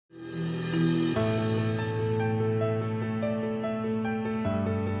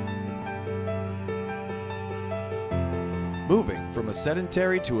moving from a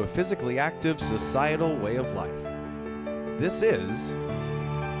sedentary to a physically active societal way of life. This is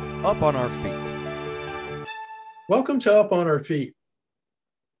Up on Our Feet. Welcome to Up on Our Feet.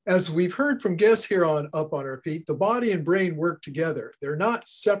 As we've heard from guests here on Up on Our Feet, the body and brain work together. They're not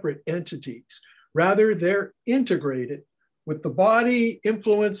separate entities. Rather, they're integrated, with the body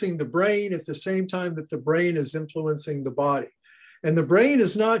influencing the brain at the same time that the brain is influencing the body. And the brain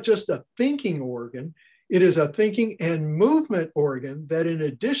is not just a thinking organ, it is a thinking and movement organ that, in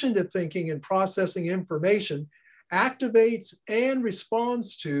addition to thinking and processing information, activates and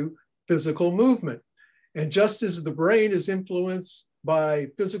responds to physical movement. And just as the brain is influenced by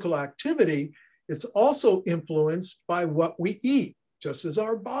physical activity, it's also influenced by what we eat, just as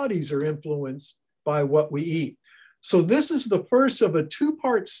our bodies are influenced by what we eat. So this is the first of a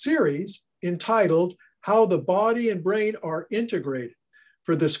two-part series entitled How the Body and Brain Are Integrated.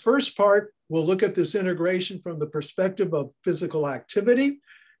 For this first part, we'll look at this integration from the perspective of physical activity.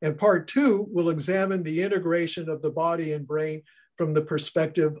 And part two, we'll examine the integration of the body and brain from the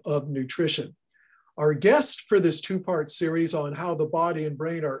perspective of nutrition. Our guest for this two-part series on how the body and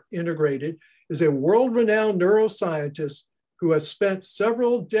brain are integrated is a world-renowned neuroscientist who has spent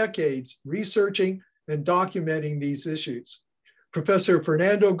several decades researching and documenting these issues. Professor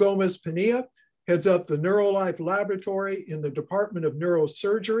Fernando Gómez-Pinilla heads up the NeuroLife Laboratory in the Department of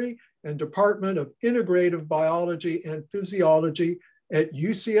Neurosurgery and Department of Integrative Biology and Physiology at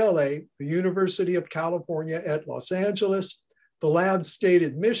UCLA, the University of California at Los Angeles. The lab's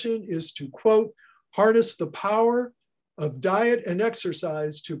stated mission is to, quote, harness the power of diet and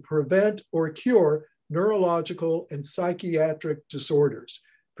exercise to prevent or cure neurological and psychiatric disorders.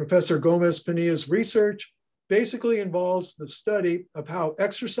 Professor Gómez-Pinilla's research basically involves the study of how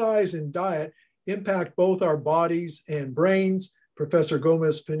exercise and diet impact both our bodies and brains. Professor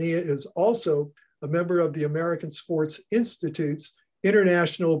Gómez-Pinilla is also a member of the American Sports Institute's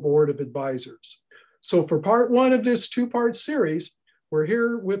International Board of Advisors. So for part one of this two-part series, we're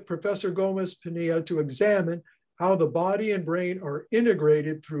here with Professor Gómez-Pinilla to examine how the body and brain are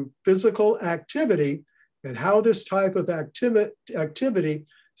integrated through physical activity and how this type of activity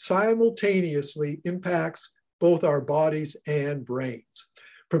simultaneously impacts both our bodies and brains.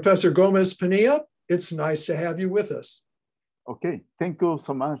 Professor Gómez-Pinilla, it's nice to have you with us. Okay, thank you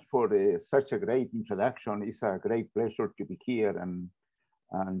so much for such a great introduction. It's a great pleasure to be here and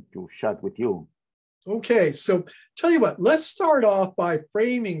to chat with you. Okay, so tell you what, let's start off by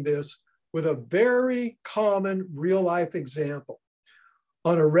framing this with a very common real-life example.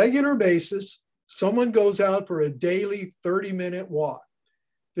 On a regular basis, someone goes out for a daily 30-minute walk.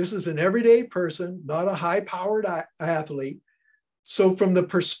 This is an everyday person, not a high-powered athlete. So from the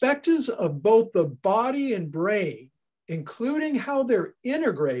perspectives of both the body and brain, including how they're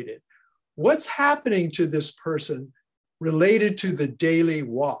integrated, what's happening to this person related to the daily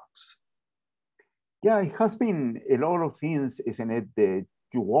walks? Yeah, it has been a lot of things, isn't it?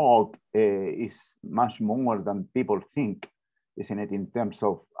 To walk is much more than people think, isn't it? In terms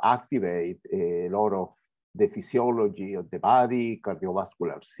of activate a lot of the physiology of the body,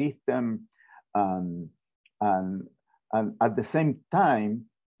 cardiovascular system, and at the same time,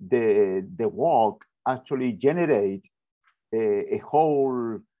 the walk actually generates a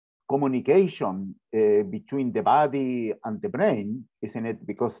whole communication between the body and the brain, isn't it?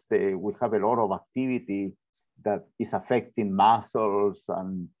 Because we have a lot of activity that is affecting muscles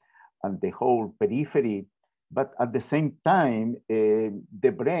and the whole periphery. But at the same time,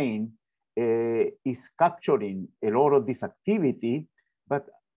 the brain is capturing a lot of this activity,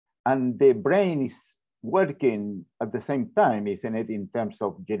 and the brain is working at the same time, isn't it? In terms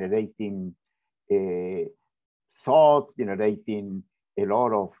of generating thoughts, generating a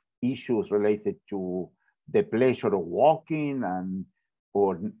lot of issues related to the pleasure of walking,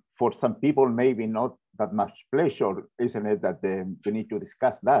 or for some people, maybe not that much pleasure, isn't it? That we need to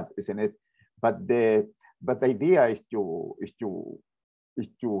discuss that, isn't it? But the idea is to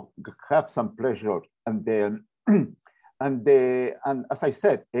have some pleasure, and then and as I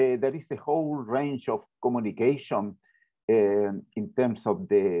said, there is a whole range of communication in terms of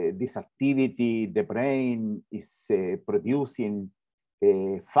this activity. The brain is producing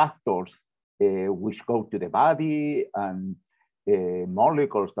factors which go to the body, and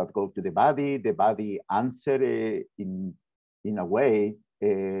molecules that go to the body answer in a way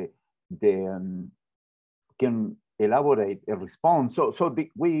can elaborate a response. So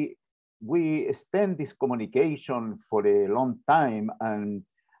we extend this communication for a long time, and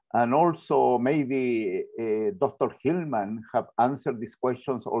also maybe Dr. Hillman have answered these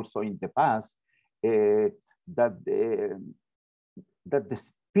questions also in the past, that the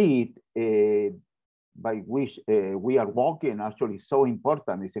speed by which we are walking actually so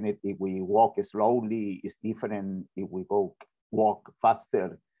important, isn't it? If we walk slowly, it's different. If we walk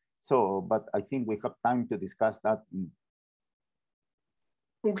faster. So, but I think we have time to discuss that.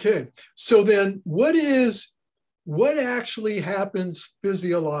 Okay, so then what actually happens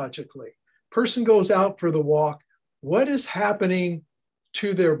physiologically? Person goes out for the walk. What is happening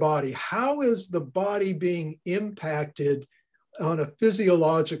to their body? How is the body being impacted on a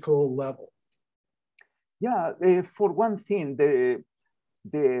physiological level? Yeah, for one thing, there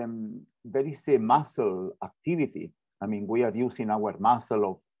is a muscle activity. I mean, we are using our muscle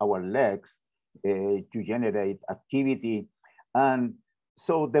of our legs to generate activity. And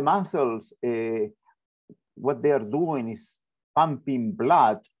so the muscles, what they are doing is pumping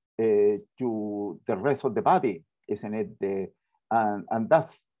blood to the rest of the body, isn't it? And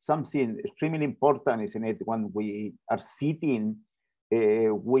that's something extremely important, isn't it? When we are sitting,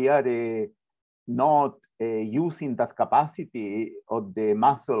 we are not using that capacity of the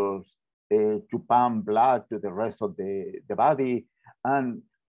muscles to pump blood to the rest of the body. And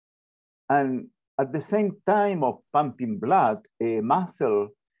at the same time of pumping blood, muscle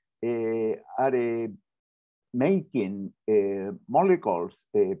are making molecules,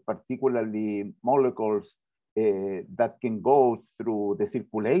 particularly molecules that can go through the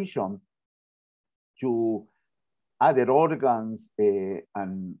circulation to other organs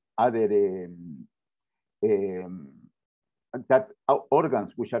and other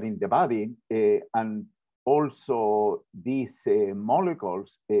organs which are in the body, and also these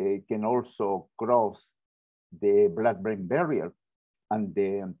molecules can also cross the blood-brain barrier, and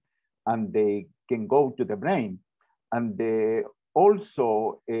they can go to the brain. And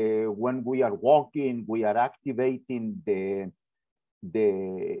also, when we are walking, we are activating the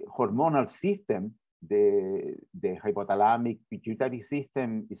hormonal system. The hypothalamic pituitary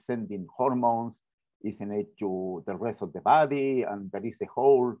system is sending hormones, isn't it, to the rest of the body, and there is a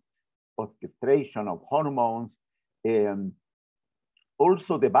whole orchestration of hormones.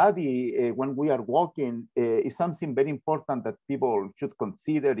 Also, the body, when we are walking, is something very important that people should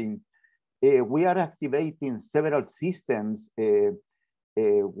consider. We are activating several systems.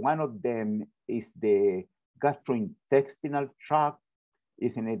 One of them is the gastrointestinal tract,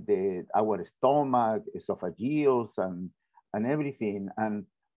 isn't it? Our stomach, esophagus, and everything. And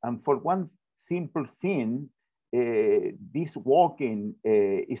for one simple thing, this walking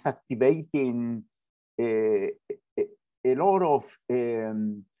is activating a lot of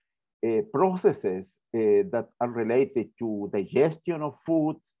processes that are related to digestion of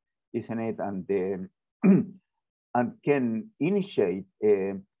food, isn't it? And can initiate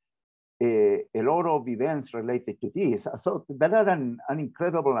a lot of events related to this. So there are an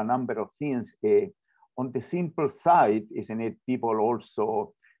incredible number of things. On the simple side, isn't it? People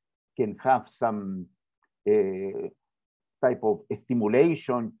also can have some type of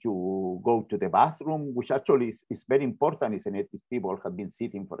stimulation to go to the bathroom, which actually is very important, isn't it? If people have been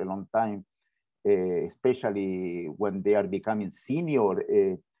sitting for a long time, especially when they are becoming senior,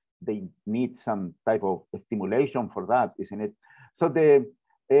 they need some type of stimulation for that, isn't it? So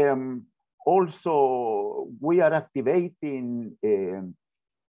also we are activating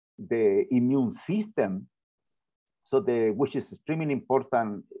the immune system, so which is extremely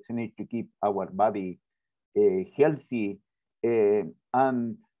important, isn't it, to keep our body healthy.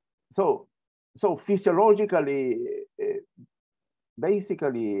 And so physiologically,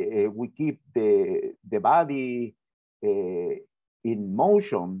 basically, we keep the body in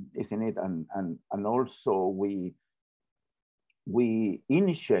motion, isn't it? And also we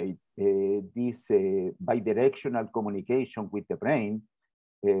initiate this bidirectional communication with the brain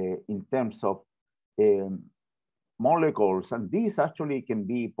in terms of molecules, and these actually can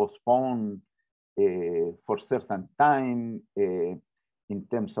be postponed for certain time in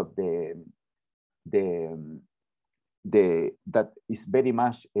terms of that is very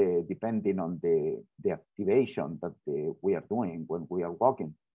much depending on the activation that we are doing when we are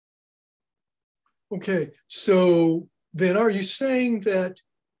walking. Okay, so then are you saying that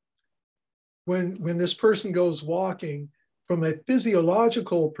when this person goes walking, from a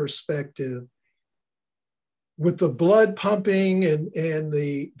physiological perspective, with the blood pumping and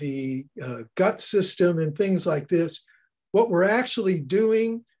the gut system and things like this, what we're actually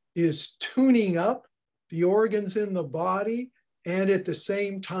doing is tuning up the organs in the body, and at the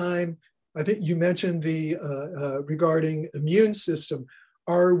same time, I think you mentioned regarding immune system.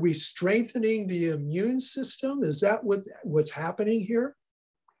 Are we strengthening the immune system? Is that what's happening here?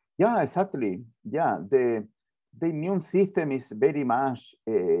 Yeah, exactly. Yeah, the immune system is very much,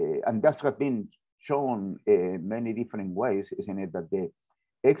 and that has been shown many different ways, isn't it? That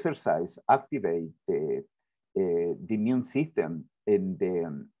exercise activate the immune system and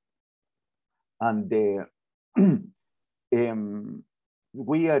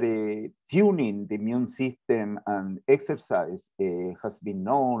we are tuning the immune system, and exercise has been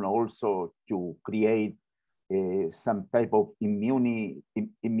known also to create some type of immunity,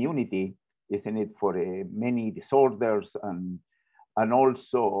 isn't it, for many disorders, and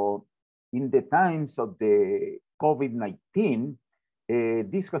also in the times of the COVID-19,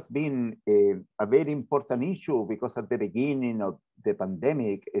 this has been a very important issue, because at the beginning of the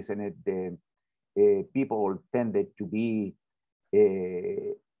pandemic, isn't it, people tended to be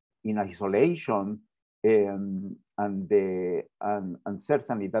in isolation, and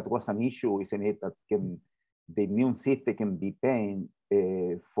certainly that was an issue, isn't it, that the immune system can be pain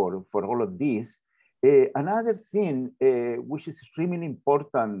for all of this. Another thing which is extremely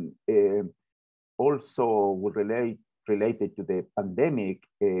important, also related to the pandemic,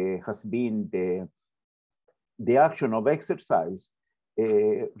 has been the action of exercise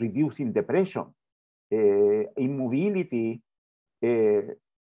reducing depression. Immobility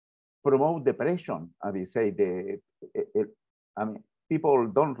promote depression. I will say I mean, people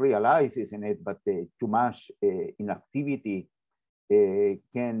don't realize, isn't it, but too much inactivity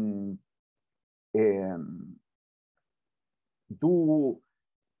can do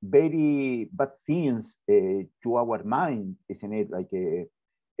very bad things to our mind, isn't it? Like,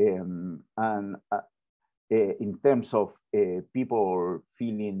 and in terms of people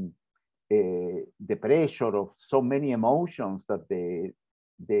feeling the pressure of so many emotions that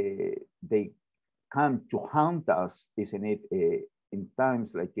they come to haunt us, isn't it? In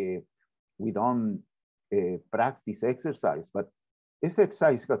times like we don't practice exercise, but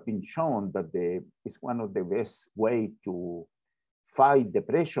exercise has been shown that it's one of the best way to fight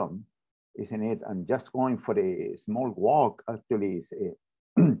depression, isn't it? And just going for a small walk actually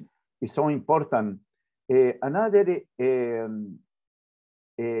is so important. Another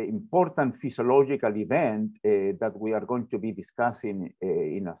important physiological event that we are going to be discussing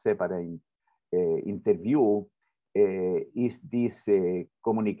in a separate interview is this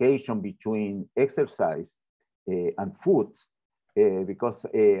communication between exercise and foods, because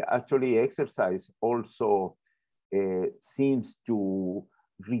actually exercise also seems to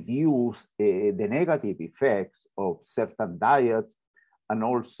reduce the negative effects of certain diets, and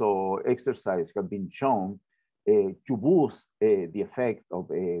also exercise have been shown to boost the effect of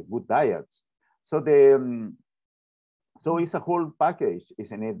good diets. So so it's a whole package,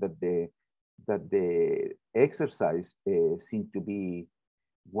 isn't it, that the exercise seems to be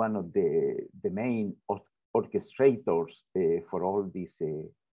one of the main orchestrators for all these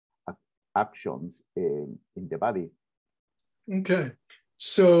actions in the body. Okay,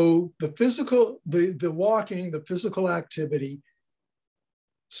 so the walking, the physical activity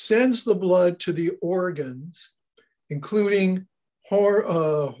sends the blood to the organs, including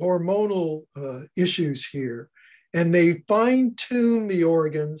hormonal issues here, and they fine-tune the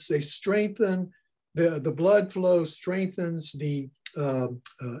organs. They strengthen the blood flow, strengthens the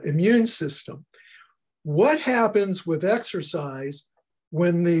immune system. What happens with exercise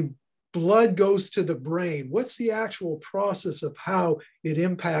when the blood goes to the brain? What's the actual process of how it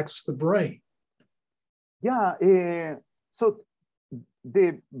impacts the brain? Yeah, so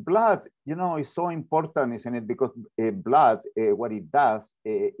the blood, is so important, isn't it? Because blood, what it does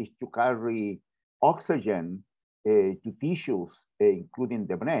is to carry oxygen to tissues, including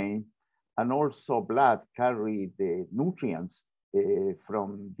the brain, and also blood carry the nutrients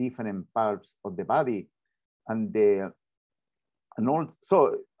from different parts of the body, and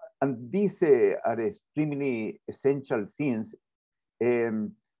these are extremely essential things.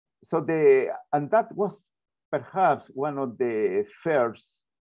 And that was perhaps one of the first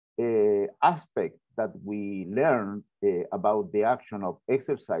aspects that we learned about the action of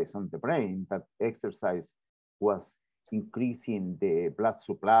exercise on the brain, that exercise was increasing the blood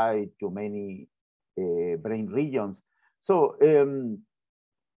supply to many brain regions. So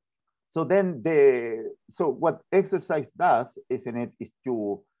what exercise does, isn't it, is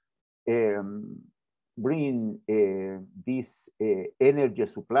to bring this energy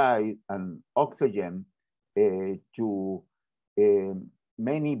supply and oxygen to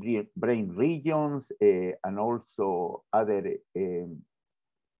many brain regions and also other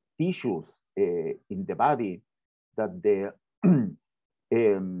tissues in the body, that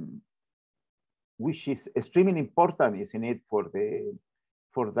which is extremely important, isn't it, for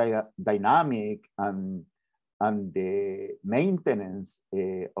the dynamic and the maintenance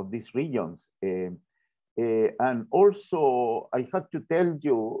of these regions. And also, I have to tell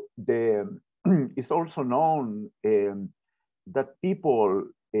you, it's also known that people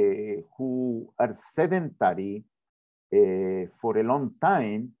who are sedentary for a long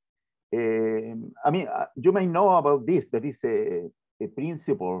time, I mean, you may know about this. There is a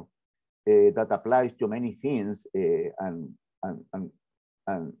principle that applies to many things, and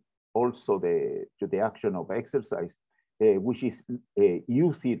also to the action of exercise, which is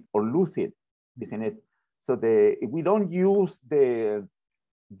use it or lose it, isn't it? So if we don't use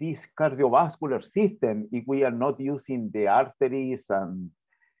this cardiovascular system, if we are not using the arteries, and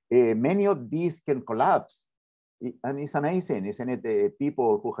many of these can collapse. And it's amazing, isn't it? The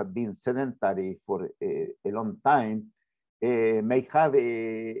people who have been sedentary for a long time may have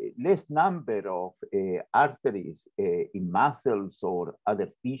a less number of arteries in muscles or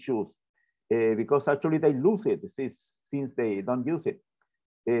other tissues because actually they lose it since they don't use it.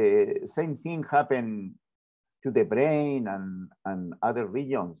 Same thing happened to the brain and other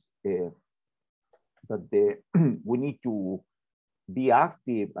regions that we need to be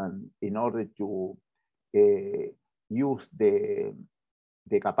active and in order to use the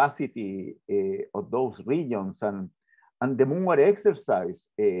capacity of those regions, and the more exercise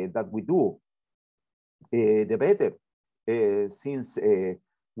that we do, the better. Since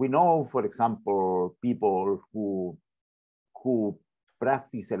we know, for example, people who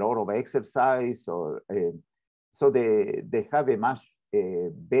practice a lot of exercise, or so they have a much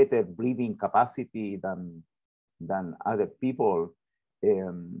better breathing capacity than other people,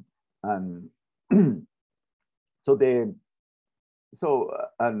 and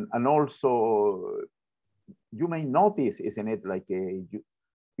and also you may notice, isn't it, like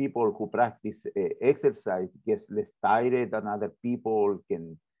people who practice exercise get less tired than other people,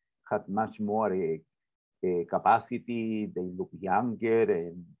 can have much more capacity, they look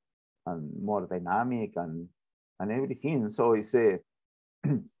younger and more dynamic and everything. So it's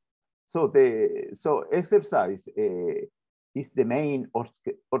so exercise is the main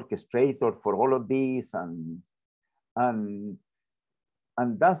orchestrator for all of these, and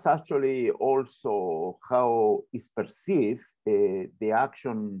that's actually also how is perceived the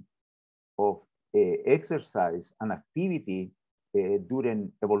action of exercise and activity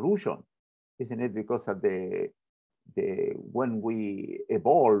during evolution, isn't it? Because of when we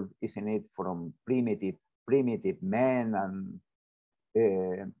evolve, isn't it, from primitive men,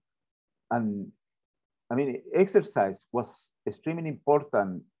 and I mean, exercise was extremely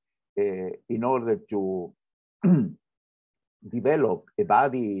important in order to develop a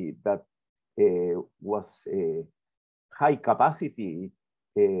body that was high capacity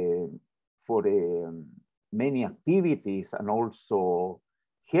for many activities, and also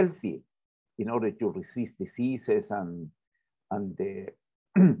healthy in order to resist diseases and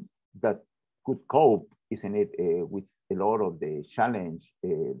that could cope, isn't it, with a lot of the challenge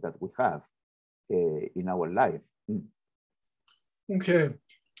that we have in our life. Okay.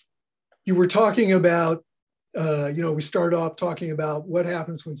 You were talking about, we start off talking about what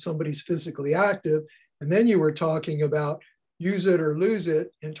happens when somebody's physically active, and then you were talking about use it or lose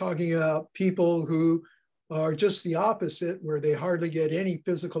it, and talking about people who are just the opposite, where they hardly get any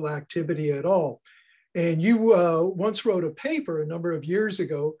physical activity at all. And you once wrote a paper a number of years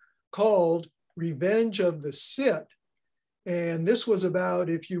ago called Revenge of the Sit. And this was about,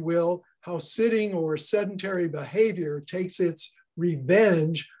 if you will, how sitting or sedentary behavior takes its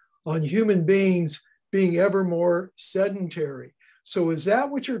revenge on human beings being ever more sedentary. So is that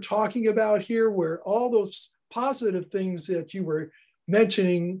what you're talking about here, where all those positive things that you were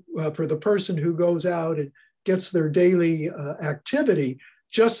mentioning for the person who goes out and gets their daily activity,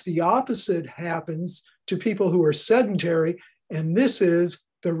 just the opposite happens to people who are sedentary, and this is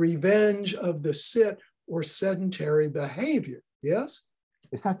the revenge of the sit or sedentary behavior, yes?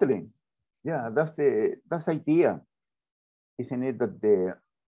 Exactly. Yeah, that's the idea, isn't it? That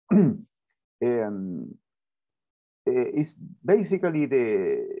it's basically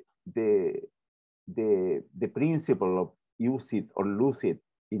the principle of use it or lose it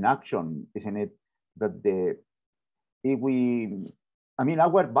in action, isn't it? That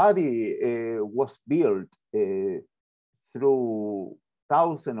our body was built through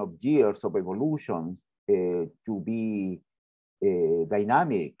thousands of years of evolution to be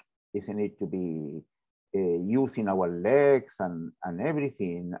dynamic, isn't it? To be using our legs and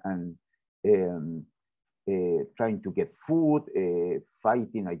everything, and trying to get food,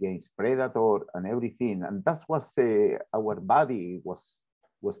 fighting against predator and everything, and that's what our body was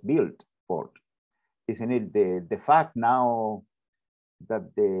built for, isn't it? The fact now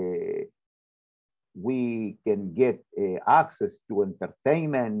that we can get access to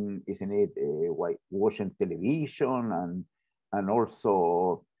entertainment, isn't it? Watching television and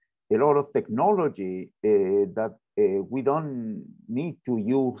also a lot of technology that we don't need to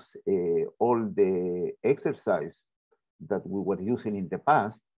use all the exercise that we were using in the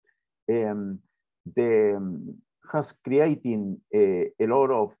past. Has creating a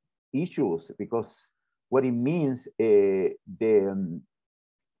lot of issues, because what it means, the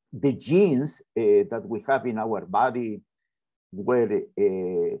genes that we have in our body were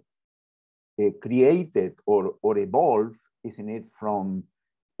created or evolved, isn't it, from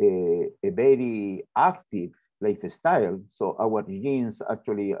a very active lifestyle. So our genes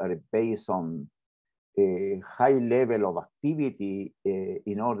actually are based on a high level of activity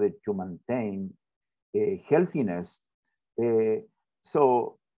in order to maintain healthiness.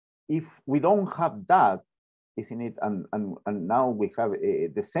 So if we don't have that, isn't it, and now we have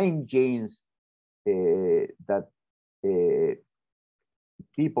the same genes that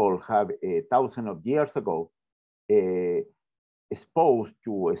people have 1,000 of years ago, exposed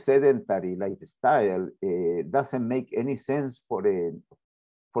to a sedentary lifestyle, doesn't make any sense for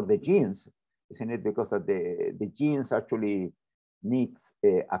the genes, isn't it? Because that the genes actually needs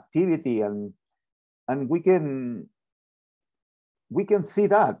activity, and we can see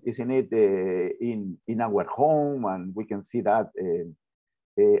that, isn't it, in our home, and we can see that.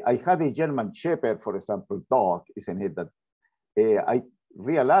 I have a German Shepherd, for example, dog, isn't it, that I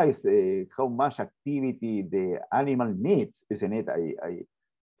realize how much activity the animal needs, isn't it?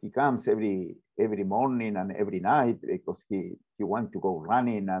 He comes every morning and every night because he wants to go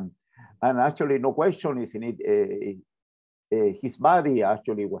running, and actually, no question, isn't it? His body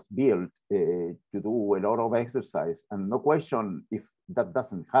actually was built to do a lot of exercise, and no question, if that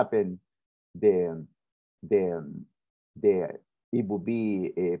doesn't happen, it would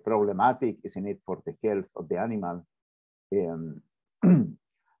be problematic, isn't it, for the health of the animal.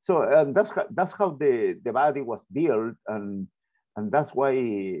 So that's how the body was built, and that's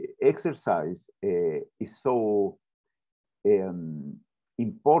why exercise is so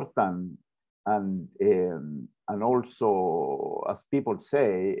important, and also, as people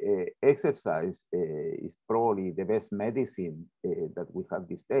say, exercise is probably the best medicine that we have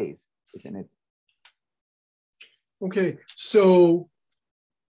these days, isn't it? Okay, so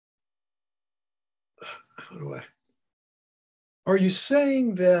are you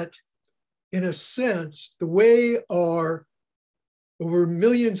saying that, in a sense, the way over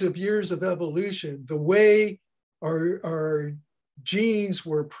millions of years of evolution, the way our genes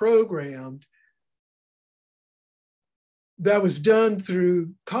were programmed, that was done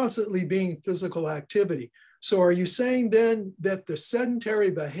through constantly being physical activity? So are you saying then that the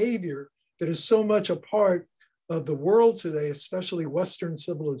sedentary behavior that is so much a part of the world today, especially Western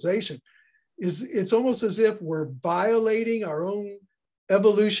civilization, it's almost as if we're violating our own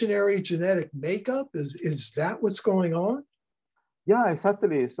evolutionary genetic makeup? Is that what's going on? Yeah,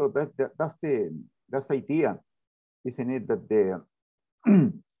 exactly. So that's the idea, isn't it? That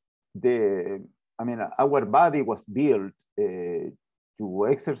I mean, our body was built to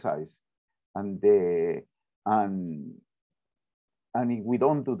exercise, and if we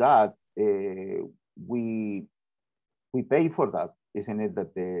don't do that, we pay for that, isn't it?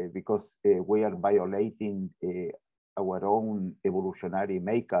 That because we are violating our own evolutionary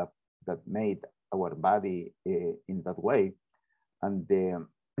makeup that made our body in that way, and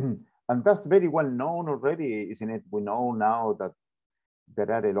that's very well known already, isn't it? We know now that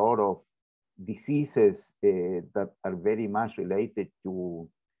there are a lot of diseases that are very much related to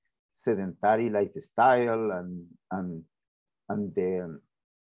sedentary lifestyle,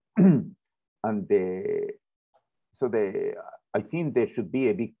 I think there should be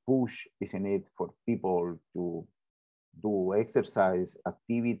a big push, isn't it, for people to do exercise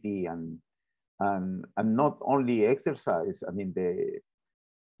activity, and not only exercise. I mean,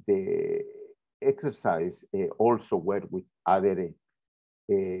 the exercise also work with other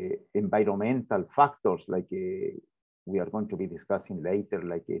environmental factors, like we are going to be discussing later,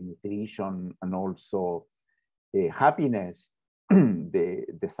 like nutrition, and also happiness.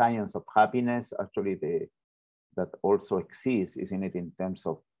 The science of happiness, actually, that also exists, isn't it, in terms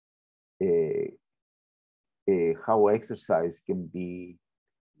of how exercise can be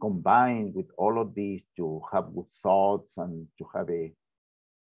combined with all of these to have good thoughts and to have a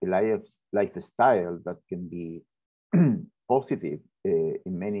lifestyle that can be positive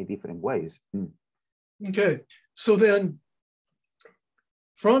in many different ways. Okay, so then,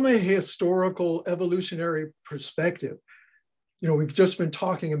 from a historical evolutionary perspective, we've just been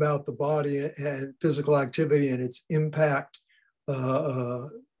talking about the body and physical activity and its impact,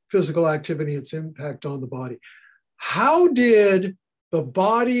 its impact on the body. How did the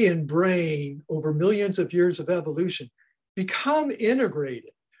body and brain, over millions of years of evolution, become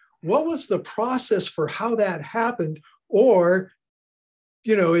integrated? what was the process for how that happened? Or,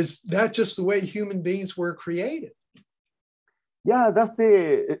 is that just the way human beings were created? Yeah, that's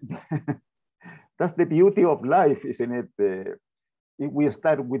the that's the beauty of life, isn't it? If we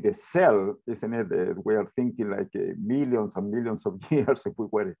start with the cell, isn't it? We are thinking like millions and millions of years. If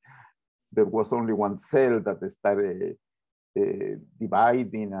there was only one cell that started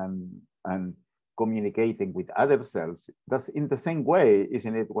dividing and communicating with other cells. That's in the same way,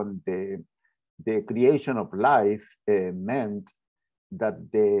 isn't it? When the creation of life meant that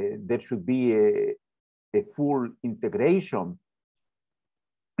there should be a full integration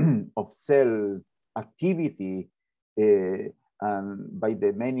of cell activity and by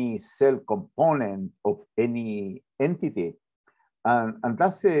the many cell components of any entity. And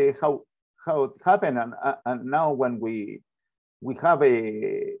that's how it happened. And now when we have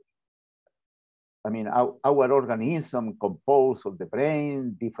our organism composed of the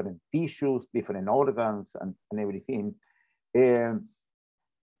brain, different tissues, different organs, and everything.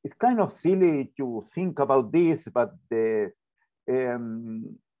 It's kind of silly to think about this, but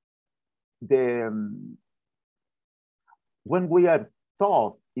when we are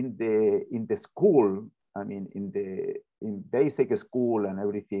taught in the school, in basic school and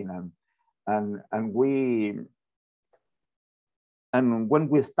everything, and when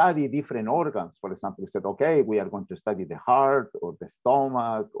we study different organs, for example, we said, okay, we are going to study the heart or the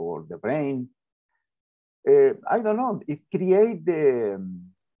stomach or the brain. I don't know, it creates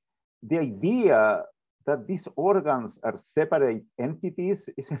the idea that these organs are separate entities.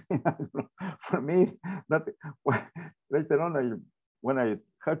 For me, that later on, when I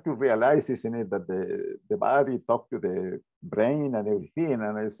had to realize, isn't it, that the body talked to the brain and everything,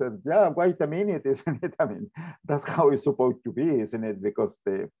 and I said, yeah, wait a minute, isn't it? That's how it's supposed to be, isn't it? Because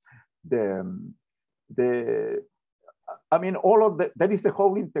all of there is a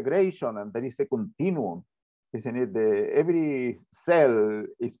whole integration and there is a continuum, isn't it? Every cell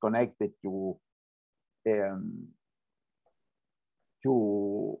is connected to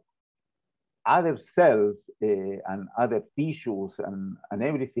other cells and other tissues and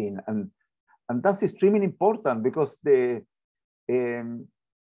everything, and that's extremely important because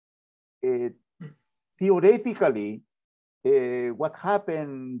theoretically, what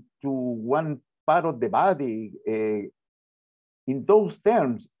happened to one part of the body in those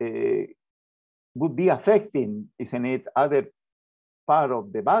terms would be affecting, isn't it, other part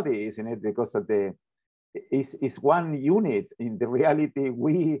of the body, isn't it? Because of is one unit. In the reality,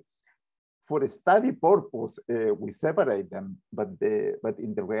 for a study purpose, we separate them, but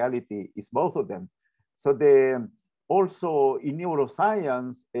in the reality, it's both of them. So also in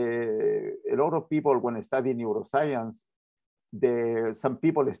neuroscience, a lot of people, when they study neuroscience, some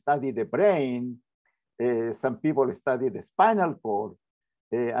people study the brain, some people study the spinal cord,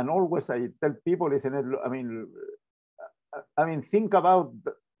 and always I tell people, isn't it? Think about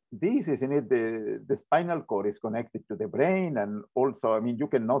this, isn't it? The spinal cord is connected to the brain, and also, you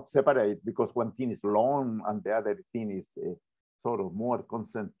cannot separate because one thing is long and the other thing is sort of more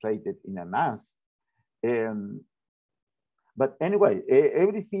concentrated in a mass. But anyway,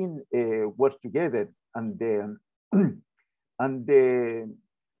 everything works together, and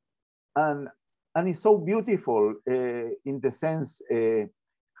it's so beautiful in the sense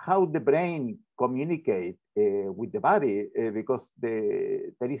how the brain communicates with the body, because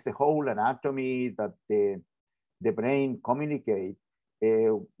there is a whole anatomy that the brain communicates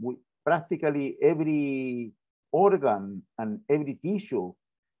with practically every organ and every tissue.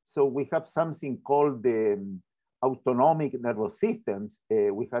 So we have something called the autonomic nervous systems.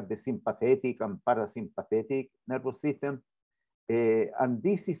 We have the sympathetic and parasympathetic nervous system. And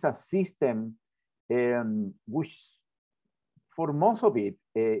this is a system which, for most of it,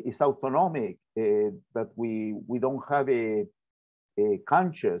 is autonomic, that we don't have a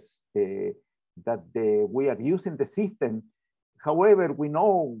conscious that we are using the system. However, we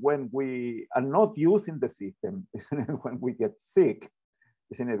know when we are not using the system, isn't it? When we get sick,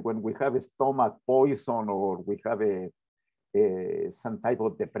 isn't it? When we have a stomach poison, or we have some type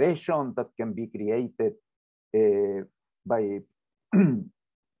of depression that can be created by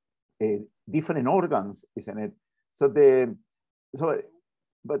different organs, isn't it?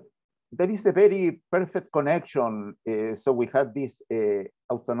 But there is a very perfect connection. So we have this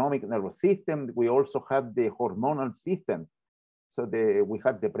autonomic nervous system. We also have the hormonal system. So we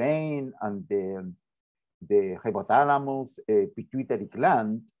have the brain and the hypothalamus, pituitary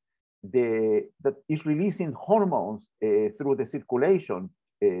gland, that is releasing hormones through the circulation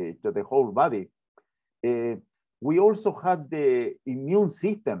to the whole body. We also have the immune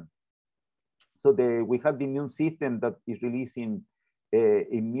system. So we have the immune system that is releasing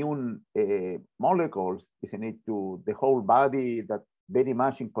immune molecules, isn't it, to the whole body, that very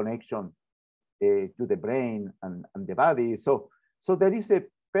much in connection to the brain and the body. So there is a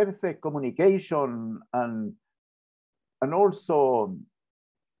perfect communication, and also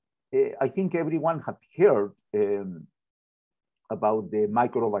I think everyone had heard about the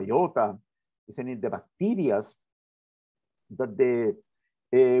microbiota, isn't it, the bacteria, that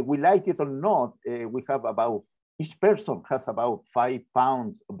we like it or not, we have about, each person has about 5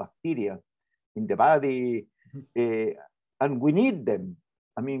 pounds of bacteria in the body, and we need them.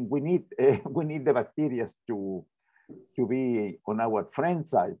 I mean, we need the bacteria to be on our friend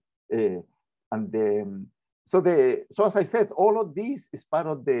side, so as I said, all of this is part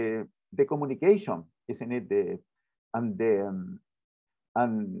of the communication, isn't it? And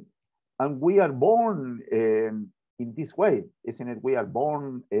we are born in this way, isn't it? We are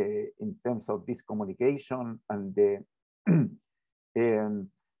born in terms of this communication, and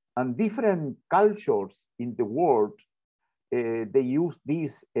and different cultures in the world, they use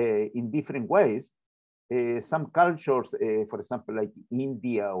this in different ways. Some cultures, for example, like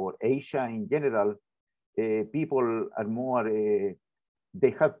India or Asia in general, people are more,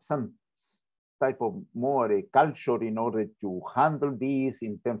 they have some type of more culture in order to handle this,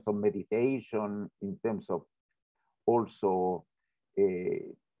 in terms of meditation, in terms of also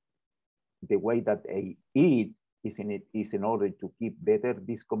the way that they eat is in order to keep better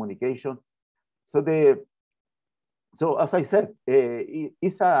this communication. So as I said,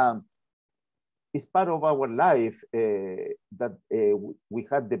 it's part of our life that we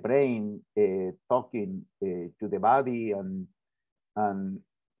had the brain talking to the body, and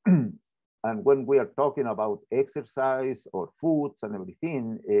when we are talking about exercise or foods and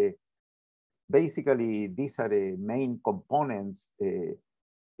everything, basically these are the main components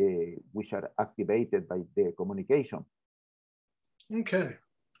which are activated by the communication. Okay.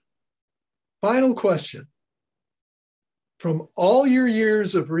 Final question. From all your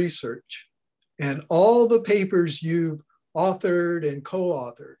years of research and all the papers you've authored and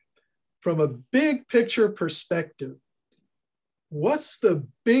co-authored, from a big picture perspective, what's the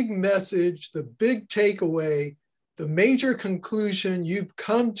big message, the big takeaway, the major conclusion you've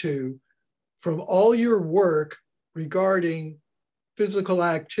come to from all your work regarding physical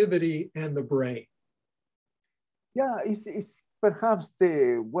activity and the brain? Yeah, it's perhaps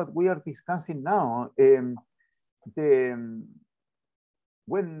what we are discussing now.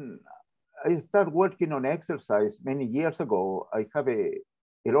 When I started working on exercise many years ago, I have a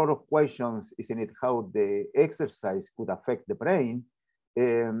lot of questions, isn't it, how the exercise could affect the brain.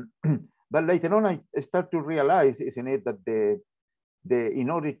 But later on, I start to realize, isn't it, that in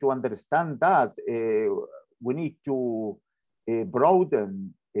order to understand that, we need to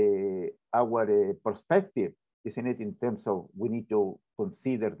broaden our perspective, isn't it, in terms of we need to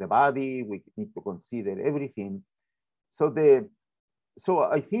consider the body, we need to consider everything. So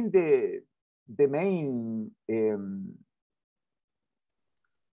I think the main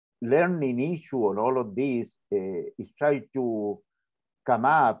learning issue on all of this is try to come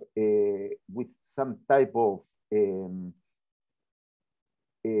up with some type of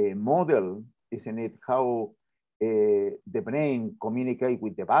model, isn't it, how the brain communicate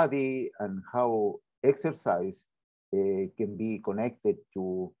with the body, and how exercise can be connected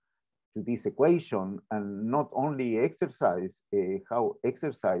to this equation, and not only exercise, how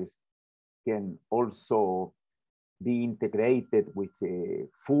exercise can also be integrated with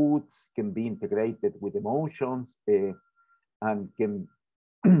foods, can be integrated with emotions, and can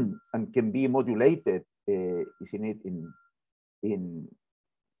and can be modulated, isn't it,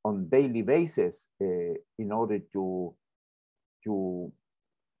 on daily basis, in order to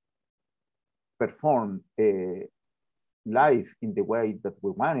perform life in the way that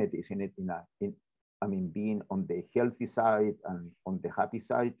we want it, isn't it? I mean, being on the healthy side and on the happy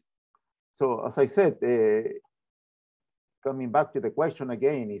side. So as I said, coming back to the question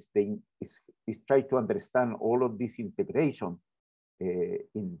again, is try to understand all of this integration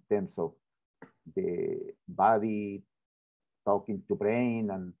in terms of the body talking to brain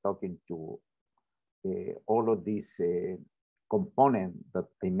and talking to all of these components that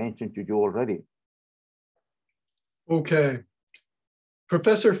I mentioned to you already. Okay.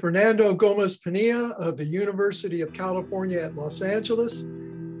 Professor Fernando Gómez-Pinilla of the University of California at Los Angeles,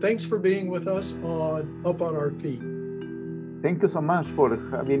 thanks for being with us on Up on Our Feet. Thank you so much for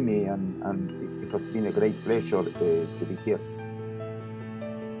having me, and it has been a great pleasure to be here.